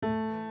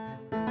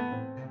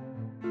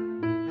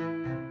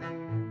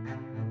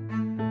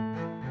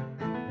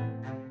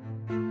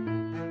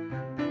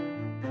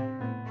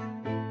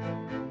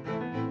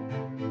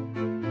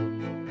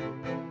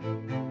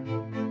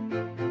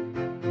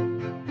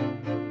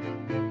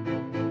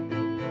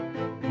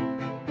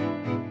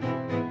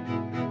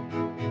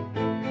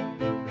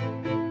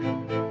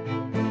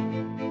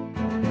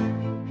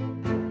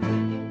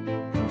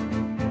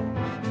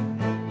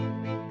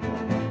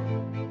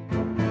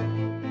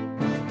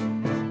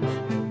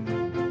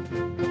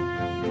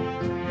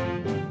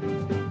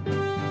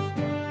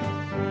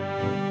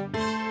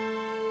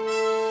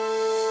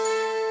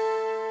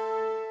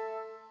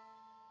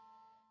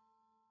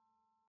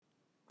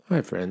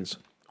Hi, friends.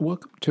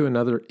 Welcome to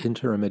another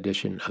interim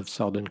edition of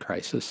Selden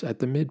Crisis at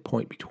the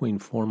midpoint between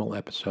formal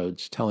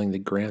episodes telling the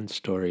grand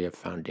story of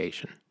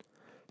Foundation.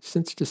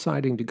 Since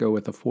deciding to go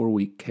with a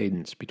 4-week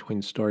cadence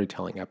between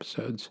storytelling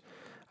episodes,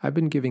 I've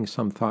been giving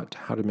some thought to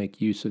how to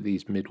make use of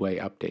these midway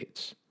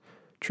updates.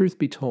 Truth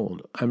be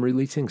told, I'm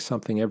releasing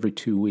something every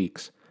 2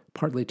 weeks,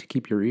 partly to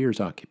keep your ears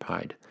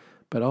occupied,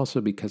 but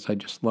also because I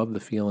just love the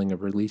feeling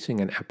of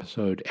releasing an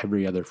episode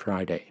every other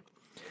Friday.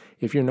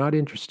 If you're not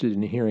interested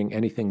in hearing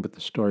anything but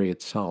the story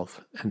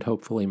itself, and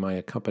hopefully my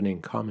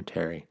accompanying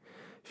commentary,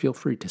 feel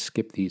free to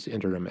skip these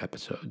interim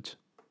episodes.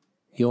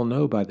 You'll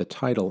know by the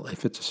title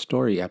if it's a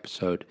story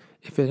episode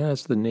if it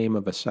has the name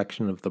of a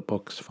section of the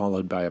books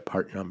followed by a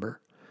part number.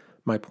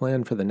 My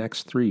plan for the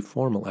next 3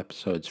 formal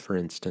episodes, for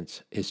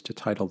instance, is to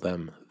title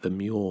them The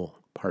Mule,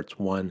 Parts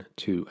 1,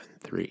 2,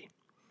 and 3.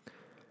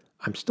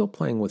 I'm still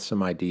playing with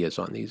some ideas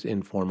on these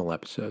informal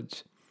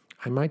episodes.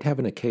 I might have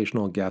an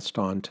occasional guest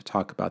on to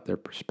talk about their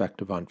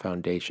perspective on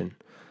Foundation,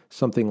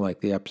 something like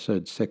the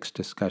Episode 6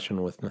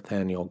 discussion with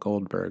Nathaniel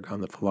Goldberg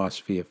on the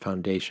philosophy of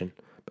Foundation,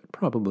 but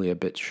probably a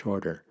bit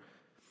shorter.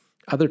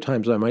 Other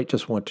times I might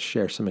just want to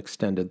share some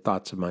extended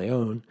thoughts of my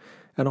own,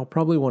 and I'll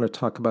probably want to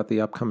talk about the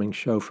upcoming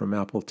show from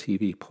Apple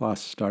TV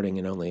Plus starting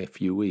in only a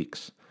few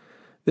weeks.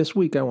 This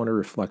week I want to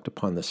reflect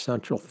upon the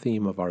central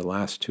theme of our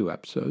last 2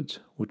 episodes,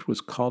 which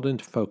was called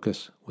into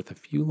focus with a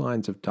few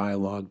lines of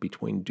dialogue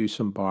between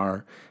Dusum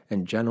Bar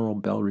and General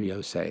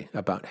Belriose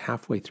about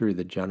halfway through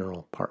the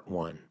General Part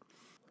 1.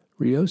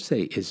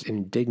 Riose is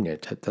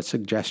indignant at the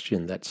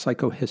suggestion that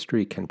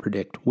psychohistory can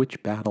predict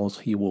which battles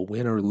he will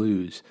win or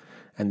lose,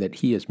 and that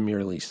he is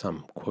merely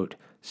some, quote,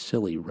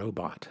 silly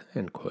robot,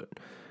 end quote.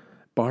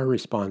 Bar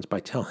responds by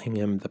telling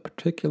him the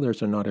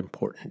particulars are not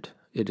important.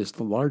 It is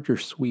the larger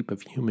sweep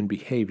of human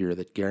behavior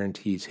that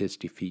guarantees his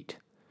defeat.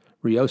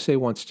 Riose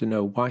wants to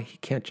know why he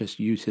can't just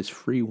use his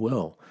free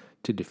will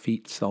to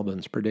defeat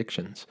Selden's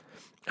predictions,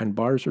 and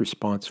Bar's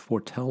response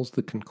foretells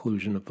the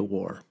conclusion of the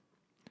war.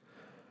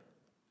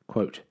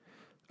 Quote,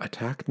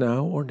 attack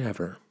now or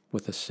never,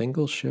 with a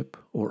single ship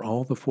or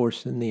all the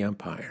force in the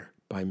empire,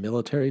 by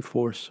military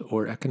force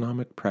or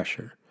economic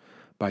pressure,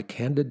 by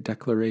candid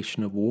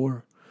declaration of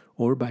war,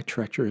 or by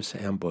treacherous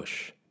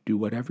ambush. Do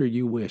whatever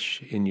you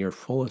wish in your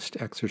fullest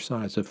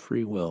exercise of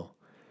free will,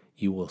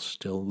 you will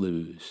still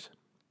lose.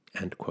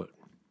 End quote.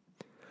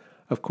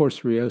 Of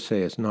course, Riose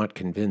is not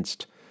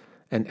convinced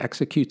and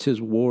executes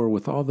his war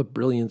with all the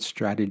brilliant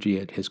strategy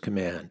at his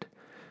command,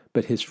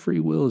 but his free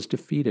will is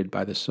defeated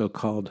by the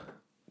so-called,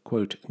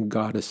 quote,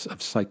 goddess of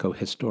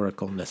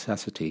psychohistorical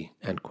necessity,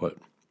 end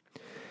quote.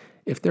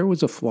 If there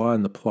was a flaw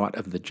in the plot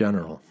of The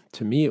General,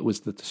 to me it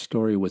was that the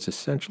story was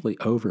essentially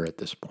over at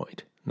this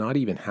point, not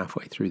even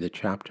halfway through the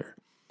chapter.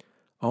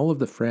 All of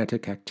the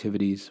frantic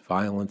activities,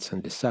 violence,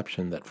 and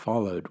deception that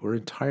followed were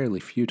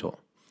entirely futile.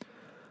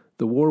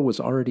 The war was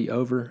already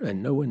over,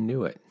 and no one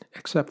knew it,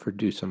 except for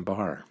Dusum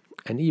Bar,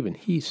 and even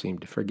he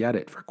seemed to forget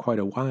it for quite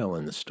a while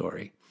in the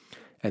story,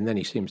 and then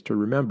he seems to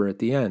remember at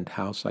the end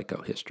how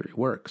psychohistory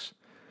works.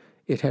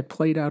 It had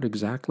played out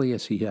exactly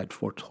as he had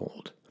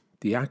foretold.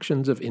 The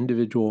actions of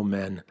individual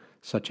men,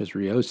 such as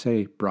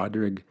Riose,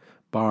 Brodrig,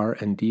 Bar,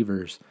 and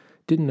Devers,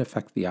 didn't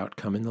affect the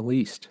outcome in the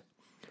least.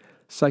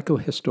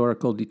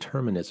 Psychohistorical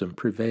determinism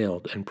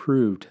prevailed and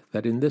proved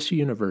that in this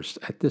universe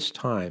at this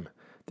time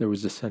there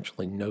was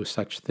essentially no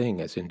such thing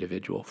as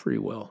individual free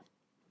will.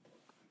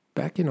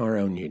 Back in our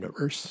own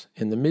universe,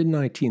 in the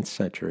mid-19th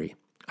century,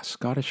 a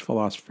Scottish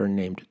philosopher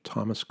named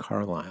Thomas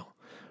Carlyle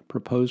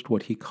proposed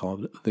what he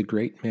called the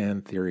great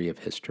man theory of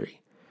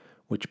history,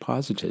 which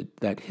posited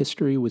that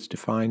history was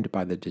defined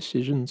by the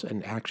decisions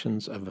and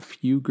actions of a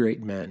few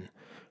great men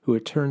who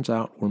it turns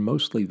out were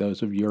mostly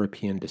those of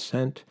European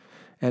descent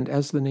and,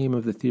 as the name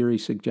of the theory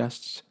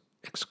suggests,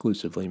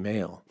 exclusively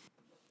male.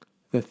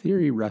 The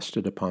theory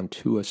rested upon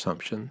 2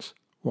 assumptions.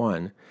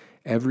 1,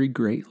 every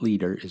great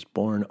leader is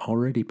born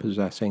already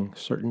possessing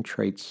certain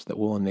traits that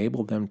will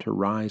enable them to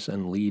rise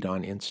and lead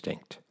on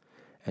instinct.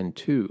 And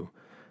 2,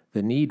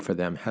 the need for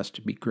them has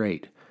to be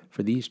great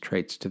for these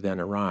traits to then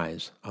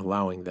arise,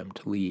 allowing them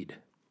to lead.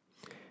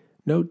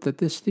 Note that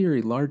this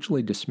theory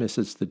largely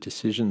dismisses the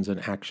decisions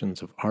and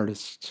actions of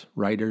artists,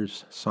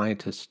 writers,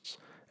 scientists,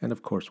 and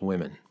of course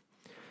women.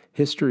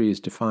 History is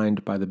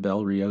defined by the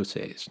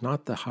Belrioses,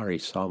 not the Hari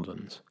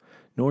Seldens,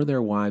 nor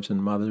their wives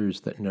and mothers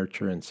that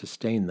nurture and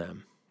sustain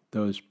them,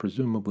 those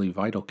presumably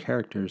vital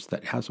characters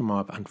that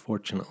Asimov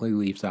unfortunately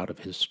leaves out of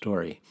his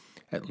story,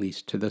 at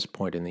least to this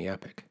point in the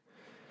epic.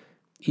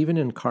 Even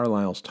in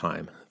Carlyle's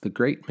time, the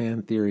great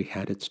man theory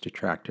had its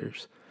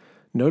detractors,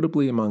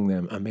 notably among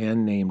them a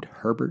man named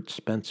Herbert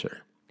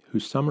Spencer,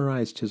 who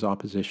summarized his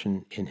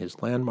opposition in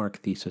his landmark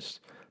thesis,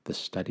 The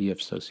Study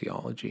of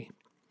Sociology.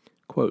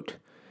 Quote,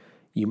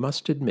 you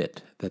must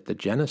admit that the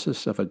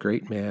genesis of a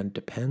great man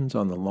depends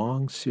on the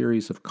long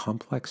series of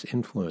complex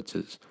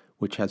influences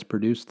which has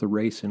produced the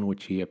race in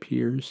which he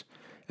appears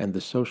and the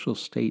social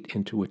state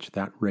into which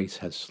that race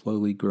has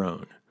slowly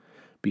grown.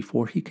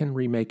 Before he can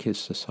remake his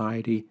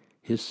society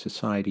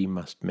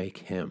must make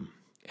him.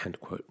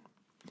 End quote.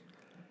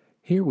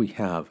 Here we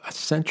have, a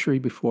century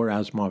before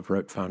Asimov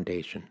wrote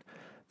Foundation,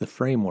 the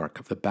framework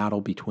of the battle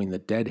between the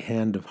dead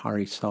hand of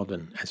Hari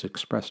Seldon, as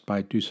expressed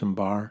by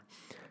Dusan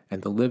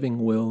and the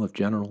living will of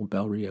General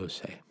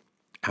Belriose.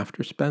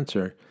 After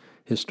Spencer,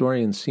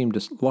 historians seem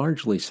to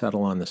largely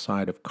settle on the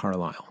side of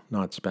Carlyle,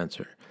 not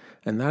Spencer,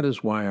 and that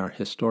is why our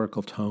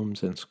historical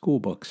tomes and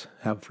schoolbooks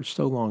have for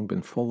so long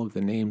been full of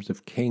the names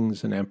of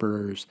kings and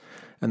emperors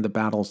and the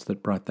battles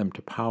that brought them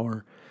to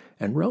power,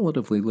 and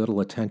relatively little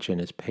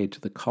attention is paid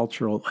to the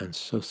cultural and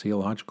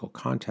sociological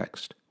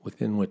context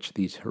within which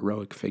these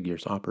heroic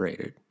figures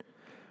operated.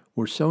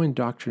 We're so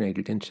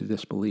indoctrinated into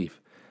this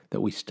belief that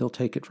we still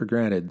take it for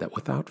granted that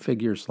without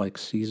figures like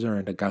Caesar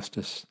and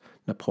Augustus,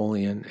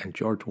 Napoleon and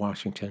George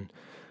Washington,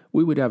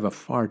 we would have a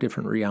far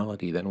different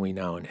reality than we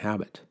now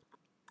inhabit.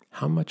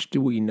 How much do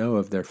we know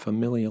of their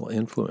familial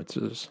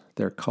influences,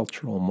 their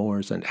cultural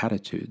mores and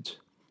attitudes?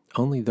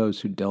 Only those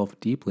who delve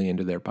deeply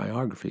into their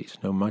biographies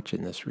know much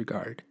in this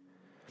regard.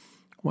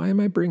 Why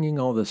am I bringing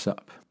all this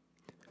up?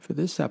 For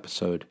this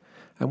episode,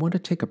 I want to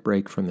take a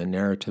break from the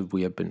narrative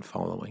we have been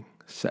following,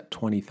 set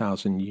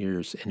 20,000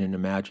 years in an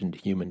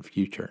imagined human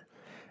future,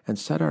 and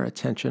set our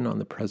attention on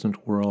the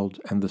present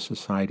world and the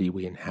society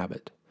we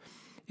inhabit.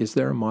 Is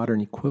there a modern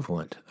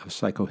equivalent of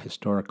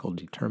psychohistorical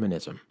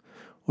determinism?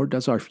 Or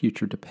does our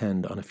future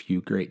depend on a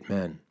few great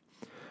men?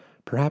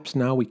 Perhaps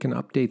now we can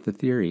update the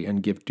theory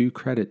and give due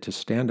credit to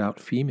standout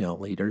female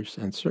leaders,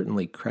 and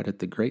certainly credit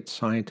the great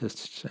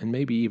scientists and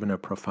maybe even a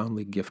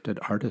profoundly gifted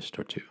artist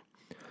or two.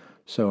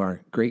 So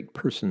our great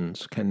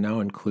persons can now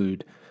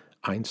include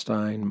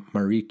Einstein,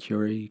 Marie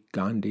Curie,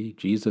 Gandhi,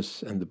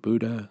 Jesus and the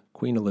Buddha,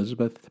 Queen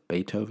Elizabeth,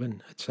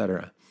 Beethoven,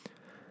 etc.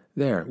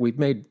 There, we've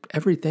made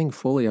everything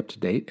fully up to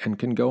date and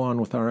can go on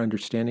with our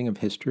understanding of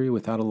history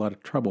without a lot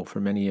of trouble for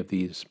many of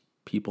these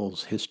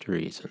people's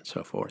histories and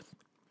so forth.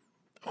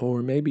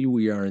 Or maybe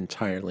we are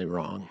entirely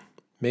wrong.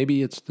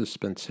 Maybe it's the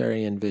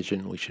Spencerian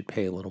vision we should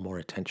pay a little more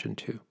attention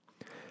to.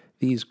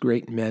 These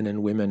great men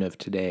and women of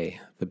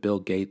today, the Bill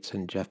Gates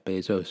and Jeff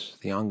Bezos,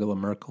 the Angela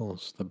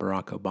Merkels, the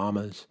Barack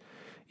Obamas,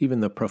 even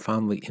the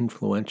profoundly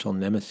influential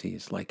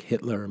nemeses like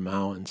Hitler,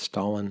 Mao, and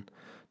Stalin,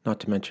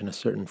 not to mention a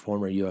certain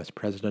former U.S.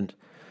 president,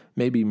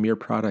 may be mere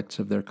products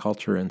of their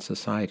culture and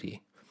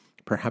society.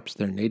 Perhaps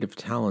their native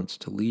talents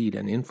to lead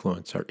and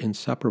influence are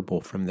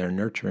inseparable from their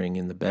nurturing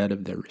in the bed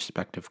of their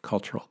respective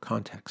cultural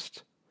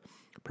contexts.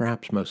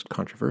 Perhaps most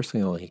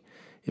controversially,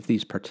 if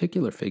these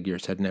particular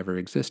figures had never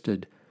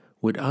existed,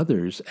 would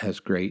others as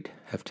great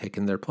have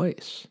taken their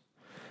place?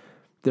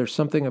 There's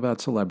something about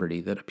celebrity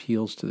that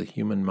appeals to the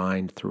human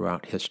mind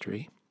throughout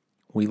history.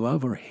 We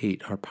love or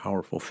hate our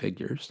powerful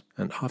figures,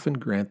 and often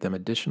grant them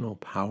additional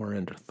power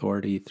and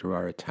authority through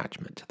our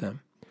attachment to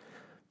them.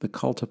 The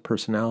cult of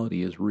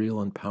personality is real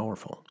and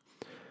powerful.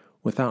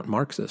 Without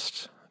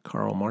Marxists,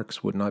 Karl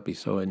Marx would not be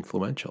so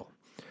influential.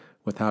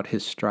 Without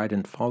his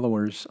strident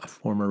followers, a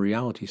former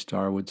reality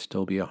star would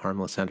still be a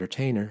harmless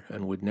entertainer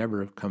and would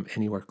never have come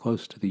anywhere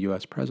close to the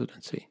U.S.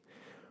 presidency.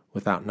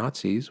 Without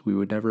Nazis, we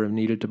would never have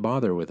needed to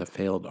bother with a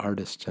failed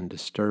artist and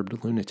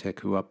disturbed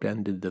lunatic who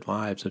upended the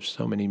lives of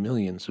so many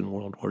millions in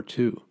World War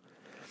II.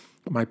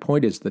 My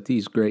point is that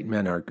these great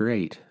men are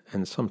great,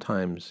 and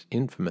sometimes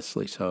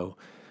infamously so,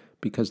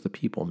 because the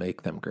people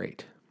make them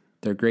great.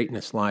 Their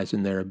greatness lies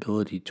in their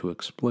ability to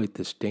exploit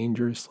this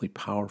dangerously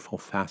powerful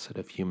facet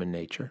of human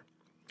nature.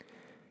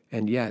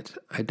 And yet,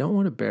 I don't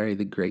want to bury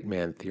the great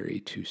man theory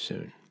too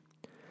soon.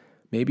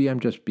 Maybe I'm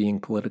just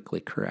being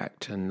politically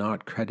correct and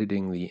not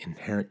crediting the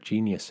inherent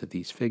genius of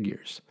these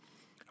figures.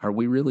 Are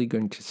we really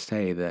going to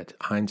say that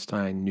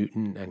Einstein,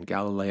 Newton, and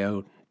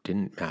Galileo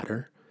didn't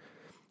matter?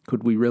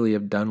 Could we really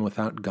have done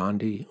without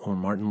Gandhi or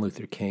Martin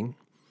Luther King?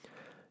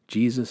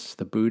 Jesus,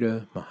 the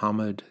Buddha,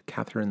 Muhammad,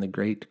 Catherine the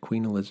Great,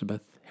 Queen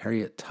Elizabeth,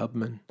 Harriet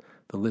Tubman,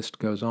 the list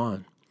goes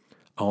on.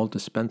 All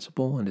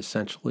dispensable and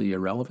essentially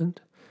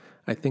irrelevant?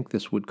 I think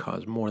this would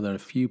cause more than a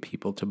few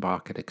people to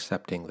balk at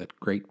accepting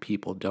that great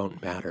people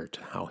don't matter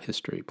to how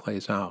history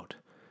plays out.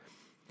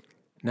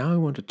 Now I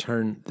want to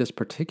turn this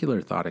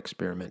particular thought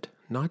experiment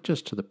not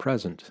just to the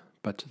present,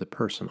 but to the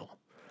personal.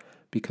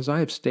 Because I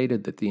have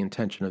stated that the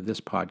intention of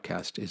this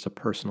podcast is a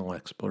personal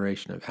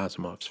exploration of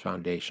Asimov's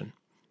Foundation.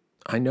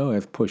 I know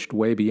I've pushed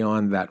way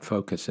beyond that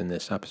focus in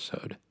this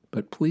episode,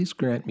 but please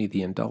grant me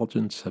the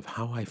indulgence of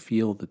how I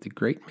feel that the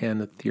great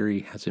man of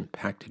theory has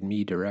impacted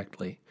me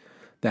directly,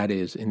 that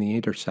is, in the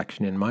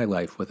intersection in my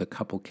life with a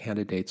couple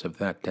candidates of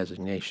that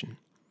designation.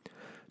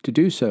 To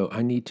do so,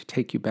 I need to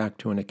take you back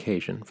to an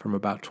occasion from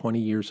about 20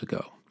 years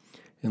ago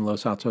in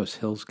Los Altos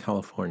Hills,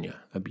 California,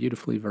 a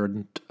beautifully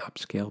verdant,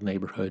 upscale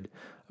neighborhood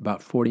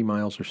about 40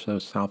 miles or so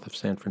south of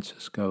San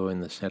Francisco in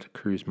the Santa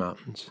Cruz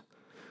Mountains.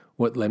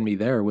 What led me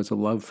there was a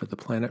love for the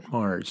planet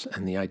Mars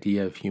and the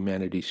idea of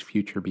humanity's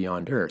future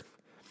beyond Earth.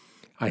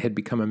 I had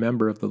become a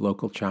member of the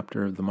local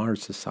chapter of the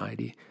Mars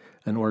Society,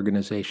 an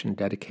organization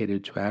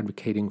dedicated to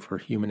advocating for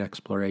human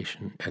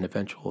exploration and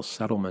eventual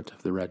settlement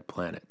of the Red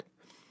Planet.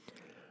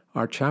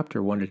 Our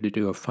chapter wanted to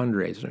do a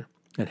fundraiser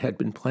and had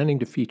been planning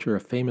to feature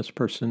a famous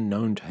person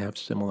known to have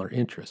similar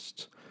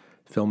interests,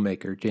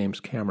 filmmaker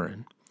James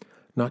Cameron.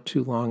 not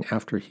too long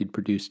after he'd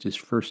produced his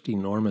first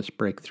enormous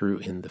breakthrough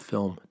in the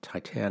film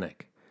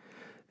Titanic.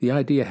 The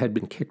idea had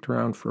been kicked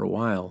around for a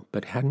while,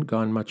 but hadn't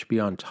gone much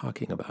beyond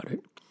talking about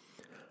it.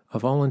 A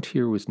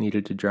volunteer was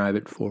needed to drive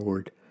it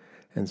forward,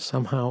 and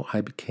somehow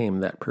I became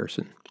that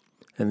person.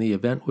 And the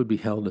event would be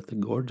held at the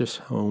gorgeous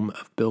home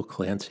of Bill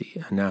Clancy,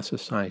 a NASA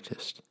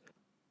scientist.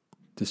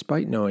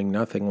 Despite knowing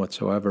nothing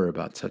whatsoever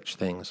about such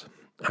things,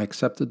 I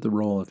accepted the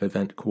role of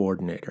event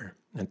coordinator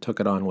and took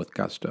it on with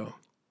gusto.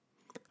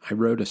 I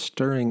wrote a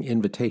stirring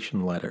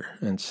invitation letter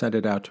and sent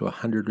it out to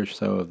 100 or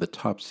so of the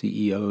top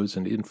CEOs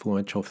and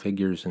influential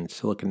figures in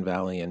Silicon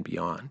Valley and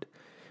beyond,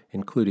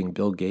 including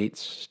Bill Gates,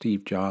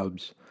 Steve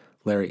Jobs,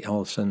 Larry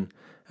Ellison,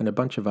 and a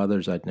bunch of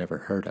others I'd never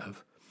heard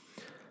of.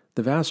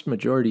 The vast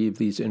majority of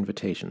these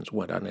invitations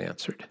went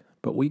unanswered,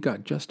 but we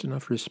got just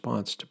enough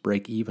response to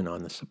break even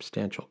on the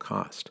substantial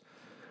cost.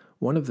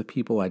 One of the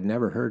people I'd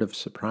never heard of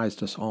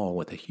surprised us all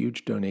with a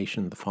huge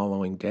donation the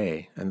following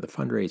day, and the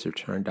fundraiser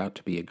turned out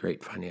to be a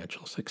great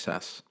financial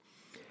success.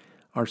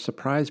 Our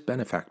surprise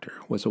benefactor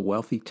was a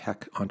wealthy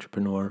tech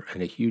entrepreneur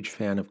and a huge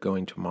fan of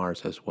going to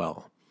Mars as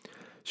well.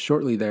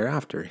 Shortly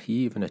thereafter, he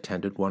even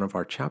attended one of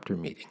our chapter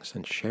meetings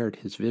and shared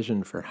his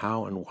vision for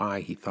how and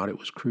why he thought it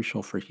was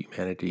crucial for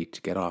humanity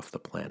to get off the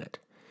planet.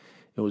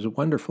 It was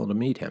wonderful to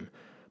meet him,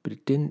 but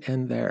it didn't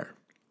end there.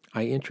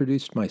 I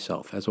introduced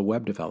myself as a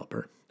web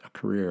developer, a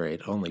career I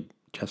had only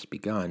just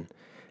begun,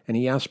 and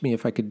he asked me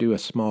if I could do a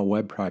small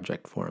web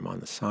project for him on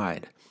the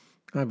side.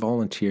 I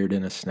volunteered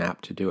in a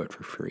snap to do it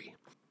for free.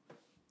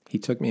 He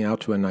took me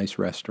out to a nice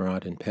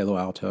restaurant in Palo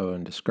Alto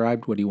and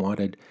described what he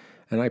wanted,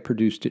 and I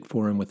produced it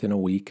for him within a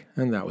week,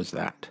 and that was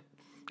that.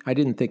 I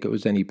didn't think it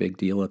was any big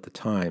deal at the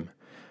time,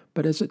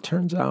 but as it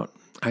turns out,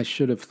 I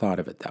should have thought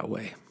of it that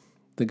way.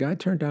 The guy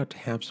turned out to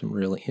have some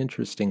really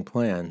interesting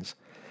plans,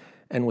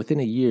 and within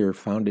a year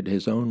founded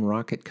his own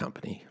rocket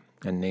company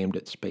and named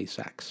it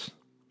SpaceX.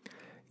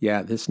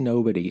 Yeah, this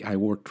nobody I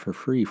worked for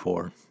free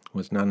for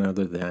was none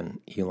other than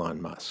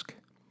Elon Musk.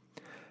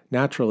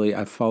 Naturally,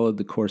 I've followed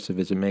the course of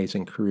his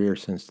amazing career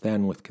since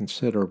then with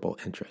considerable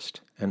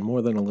interest, and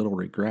more than a little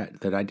regret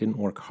that I didn't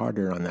work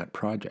harder on that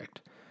project.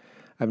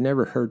 I've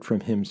never heard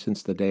from him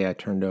since the day I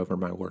turned over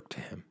my work to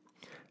him,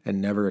 and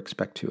never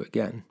expect to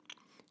again.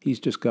 He's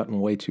just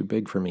gotten way too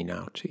big for me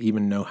now to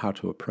even know how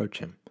to approach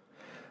him.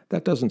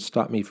 That doesn't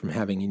stop me from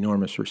having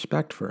enormous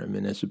respect for him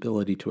and his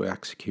ability to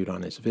execute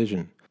on his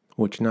vision,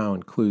 which now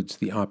includes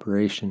the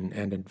operation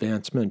and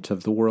advancement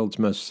of the world's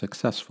most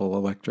successful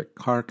electric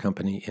car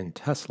company in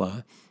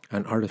Tesla,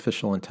 an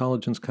artificial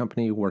intelligence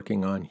company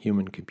working on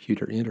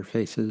human-computer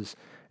interfaces,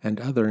 and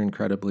other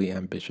incredibly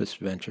ambitious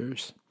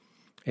ventures.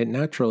 It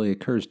naturally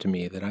occurs to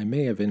me that I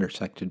may have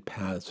intersected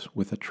paths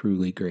with a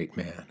truly great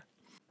man.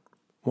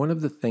 One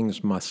of the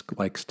things Musk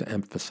likes to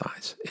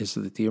emphasize is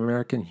that the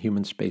American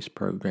human space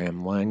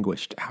program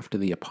languished after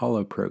the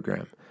Apollo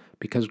program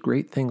because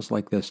great things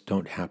like this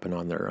don't happen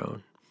on their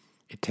own.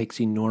 It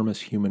takes enormous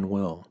human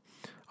will,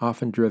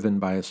 often driven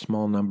by a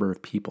small number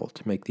of people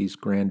to make these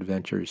grand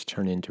ventures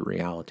turn into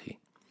reality.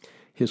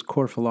 His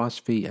core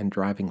philosophy and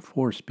driving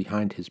force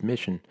behind his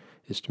mission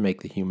is to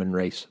make the human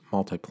race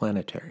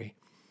multiplanetary.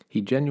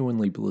 He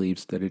genuinely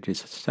believes that it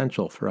is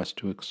essential for us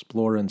to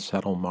explore and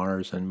settle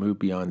Mars and move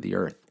beyond the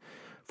Earth,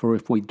 for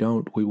if we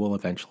don't, we will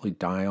eventually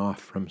die off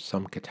from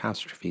some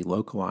catastrophe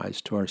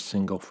localized to our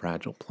single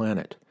fragile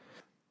planet.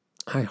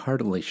 I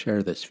heartily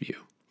share this view.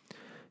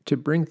 To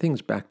bring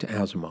things back to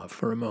Asimov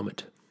for a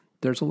moment,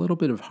 there's a little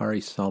bit of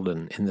Hari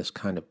Seldon in this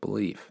kind of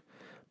belief,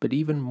 but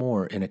even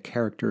more in a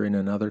character in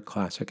another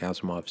classic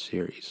Asimov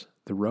series,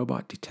 the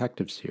Robot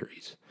Detective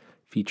series,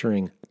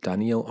 featuring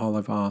Daniel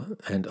Oliva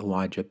and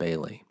Elijah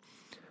Bailey,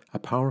 a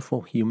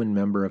powerful human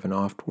member of an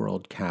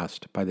oft-world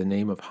caste by the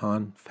name of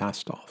Han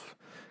Fastolf,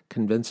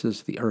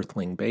 convinces the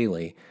Earthling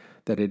Bailey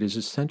that it is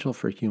essential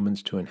for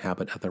humans to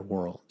inhabit other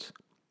worlds.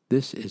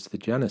 This is the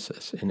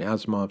genesis in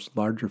Asimov's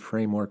larger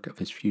framework of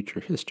his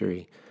future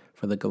history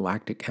for the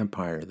galactic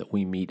empire that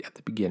we meet at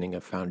the beginning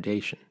of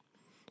Foundation.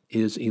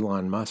 Is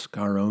Elon Musk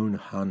our own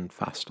Han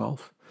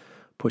Fastolf,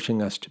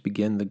 pushing us to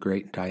begin the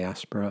great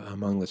diaspora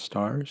among the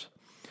stars?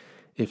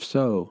 If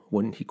so,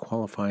 wouldn't he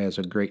qualify as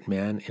a great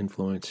man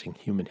influencing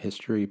human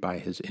history by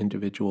his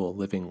individual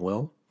living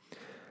will?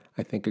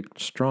 I think a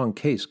strong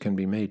case can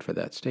be made for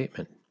that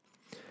statement.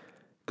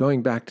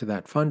 Going back to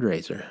that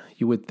fundraiser,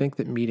 you would think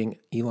that meeting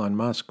Elon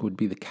Musk would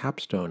be the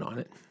capstone on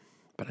it,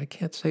 but I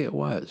can't say it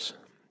was.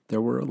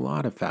 There were a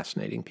lot of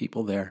fascinating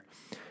people there,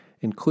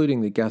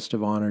 including the guest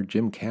of honor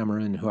Jim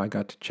Cameron, who I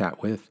got to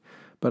chat with,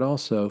 but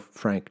also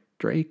Frank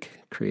Drake,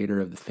 creator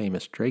of the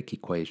famous Drake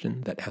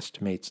equation that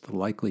estimates the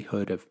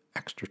likelihood of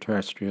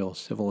extraterrestrial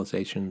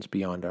civilizations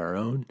beyond our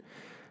own,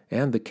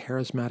 and the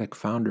charismatic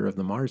founder of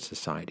the Mars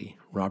Society,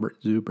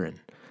 Robert Zubrin,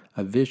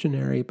 a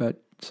visionary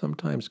but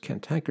sometimes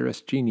cantankerous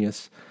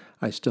genius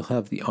I still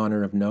have the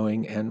honor of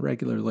knowing and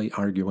regularly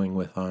arguing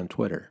with on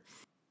Twitter.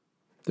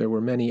 There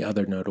were many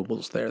other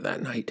notables there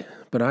that night,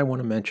 but I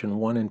want to mention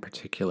one in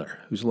particular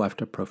who's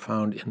left a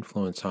profound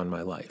influence on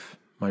my life,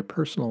 my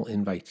personal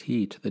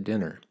invitee to the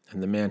dinner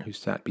and the man who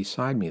sat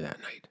beside me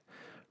that night,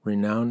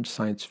 renowned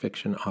science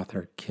fiction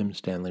author Kim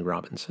Stanley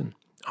Robinson,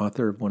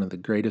 author of one of the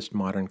greatest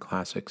modern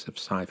classics of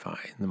sci-fi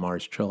in the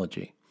Mars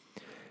trilogy.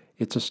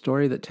 It's a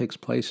story that takes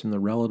place in the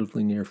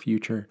relatively near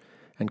future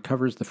and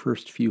covers the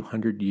first few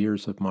hundred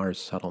years of Mars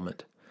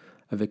settlement,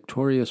 a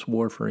victorious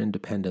war for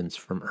independence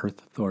from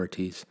Earth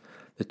authorities,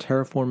 the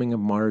terraforming of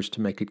Mars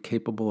to make it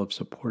capable of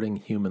supporting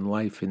human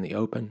life in the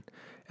open,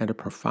 and a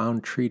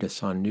profound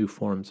treatise on new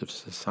forms of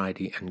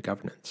society and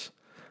governance.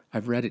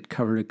 I've read it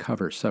cover to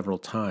cover several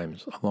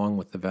times, along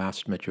with the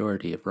vast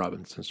majority of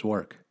Robinson's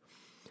work.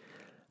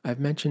 I've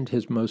mentioned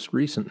his most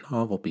recent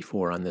novel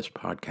before on this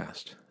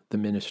podcast, The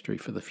Ministry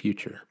for the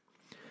Future.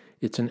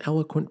 It's an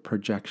eloquent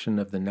projection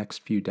of the next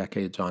few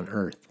decades on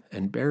Earth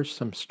and bears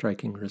some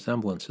striking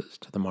resemblances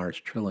to the Mars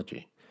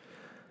trilogy.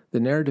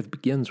 The narrative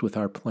begins with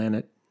our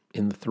planet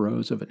in the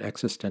throes of an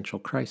existential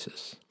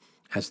crisis,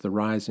 as the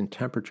rise in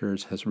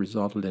temperatures has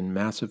resulted in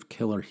massive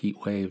killer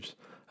heat waves,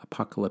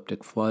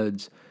 apocalyptic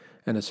floods,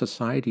 and a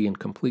society in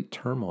complete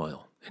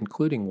turmoil,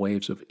 including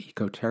waves of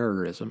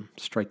eco-terrorism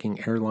striking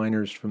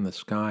airliners from the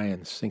sky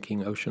and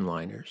sinking ocean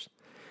liners.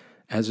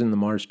 As in the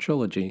Mars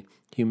trilogy,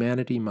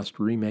 humanity must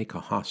remake a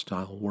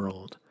hostile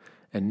world,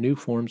 and new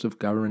forms of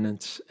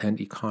governance and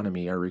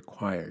economy are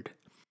required.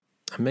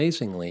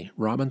 Amazingly,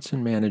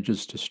 Robinson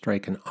manages to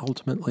strike an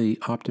ultimately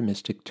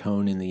optimistic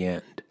tone in the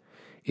end.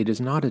 It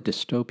is not a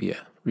dystopia,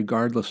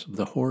 regardless of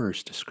the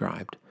horrors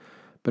described,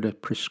 but a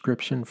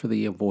prescription for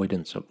the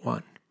avoidance of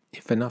one.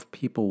 If enough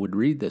people would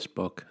read this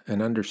book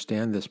and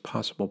understand this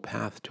possible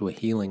path to a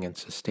healing and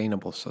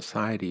sustainable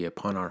society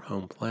upon our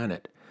home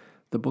planet,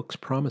 the book's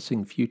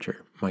promising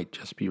future might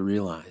just be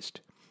realized.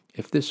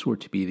 If this were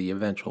to be the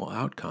eventual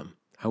outcome,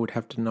 I would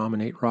have to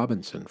nominate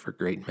Robinson for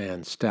great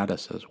man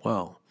status as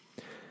well.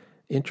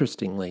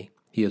 Interestingly,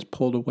 he has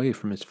pulled away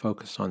from his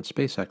focus on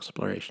space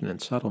exploration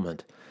and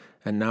settlement,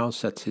 and now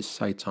sets his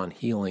sights on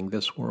healing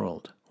this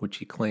world, which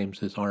he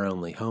claims is our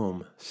only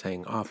home,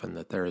 saying often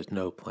that there is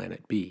no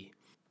planet B.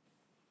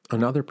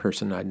 Another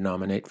person I'd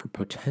nominate for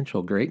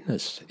potential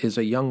greatness is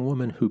a young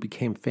woman who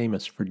became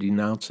famous for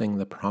denouncing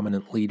the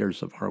prominent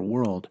leaders of our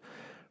world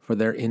for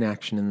their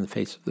inaction in the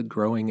face of the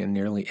growing and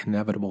nearly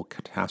inevitable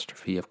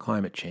catastrophe of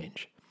climate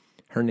change.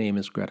 Her name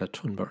is Greta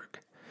Thunberg,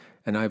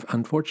 and I've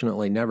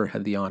unfortunately never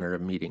had the honor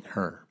of meeting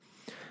her.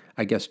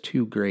 I guess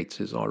 2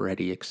 greats is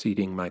already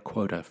exceeding my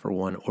quota for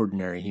one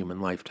ordinary human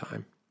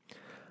lifetime.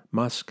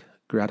 Musk,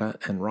 Greta,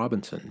 and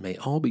Robinson may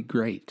all be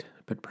great,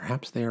 but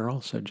perhaps they are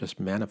also just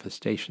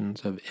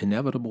manifestations of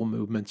inevitable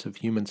movements of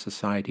human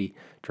society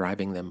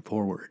driving them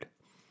forward.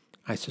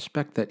 I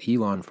suspect that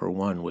Elon, for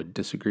one, would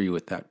disagree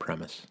with that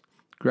premise.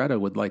 Greta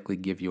would likely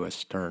give you a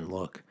stern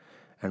look,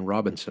 and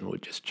Robinson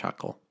would just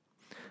chuckle.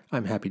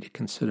 I'm happy to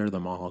consider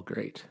them all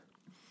great.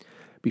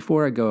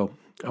 Before I go,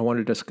 I want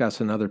to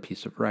discuss another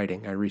piece of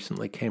writing I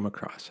recently came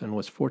across and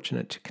was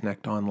fortunate to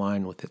connect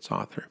online with its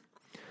author.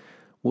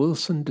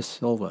 Wilson De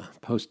Silva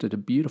posted a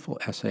beautiful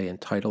essay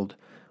entitled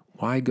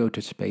Why Go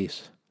to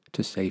Space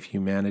to Save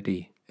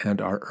Humanity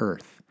and Our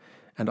Earth,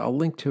 and I'll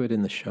link to it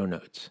in the show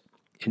notes.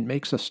 It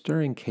makes a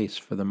stirring case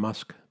for the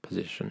Musk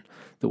position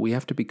that we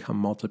have to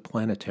become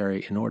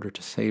multiplanetary in order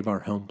to save our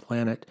home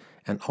planet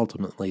and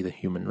ultimately the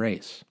human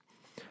race.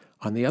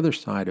 On the other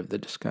side of the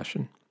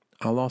discussion,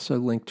 I'll also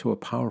link to a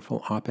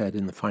powerful op-ed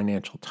in the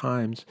Financial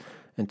Times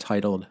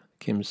entitled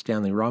Kim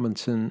Stanley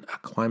Robinson, A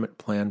Climate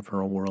Plan for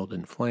a World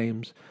in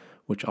Flames,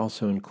 which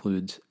also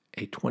includes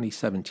a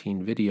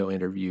 2017 video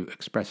interview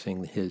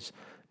expressing his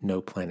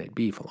No Planet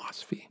B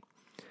philosophy.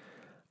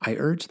 I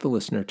urge the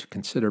listener to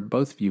consider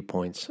both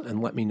viewpoints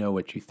and let me know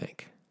what you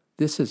think.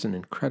 This is an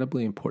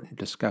incredibly important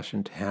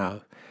discussion to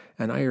have,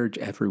 and I urge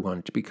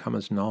everyone to become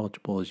as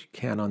knowledgeable as you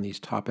can on these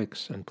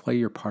topics and play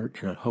your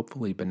part in a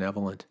hopefully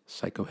benevolent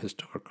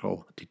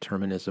psychohistorical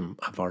determinism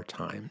of our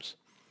times.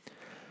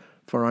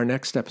 For our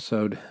next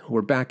episode,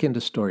 we're back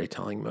into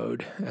storytelling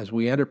mode as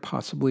we enter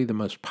possibly the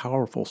most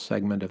powerful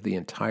segment of the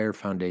entire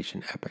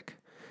Foundation epic.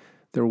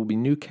 There will be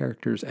new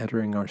characters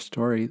entering our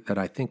story that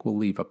I think will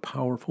leave a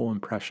powerful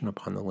impression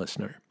upon the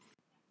listener.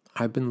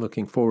 I've been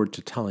looking forward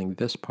to telling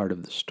this part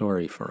of the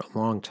story for a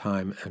long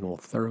time and will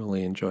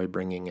thoroughly enjoy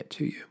bringing it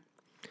to you.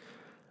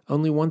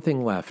 Only one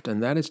thing left,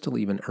 and that is to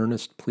leave an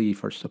earnest plea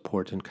for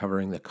support in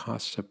covering the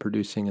costs of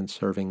producing and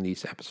serving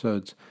these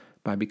episodes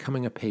by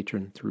becoming a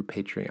patron through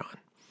Patreon.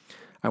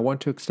 I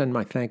want to extend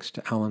my thanks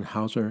to Alan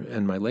Hauser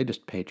and my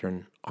latest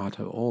patron,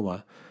 Otto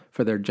Ola,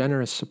 for their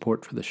generous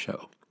support for the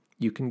show.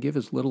 You can give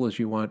as little as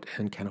you want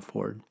and can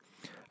afford.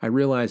 I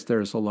realize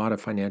there is a lot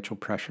of financial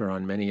pressure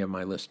on many of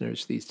my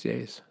listeners these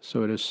days,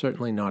 so it is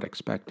certainly not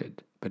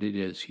expected, but it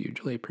is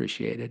hugely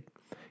appreciated.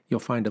 You'll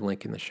find a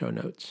link in the show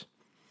notes.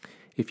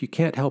 If you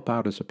can't help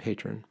out as a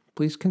patron,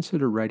 please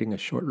consider writing a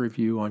short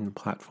review on the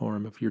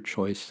platform of your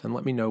choice and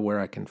let me know where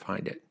I can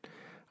find it.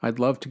 I'd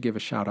love to give a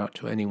shout out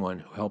to anyone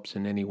who helps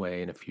in any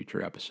way in a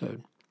future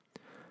episode.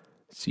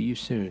 See you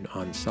soon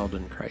on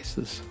Seldon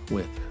Crisis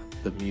with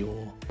The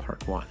Mule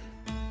Part 1.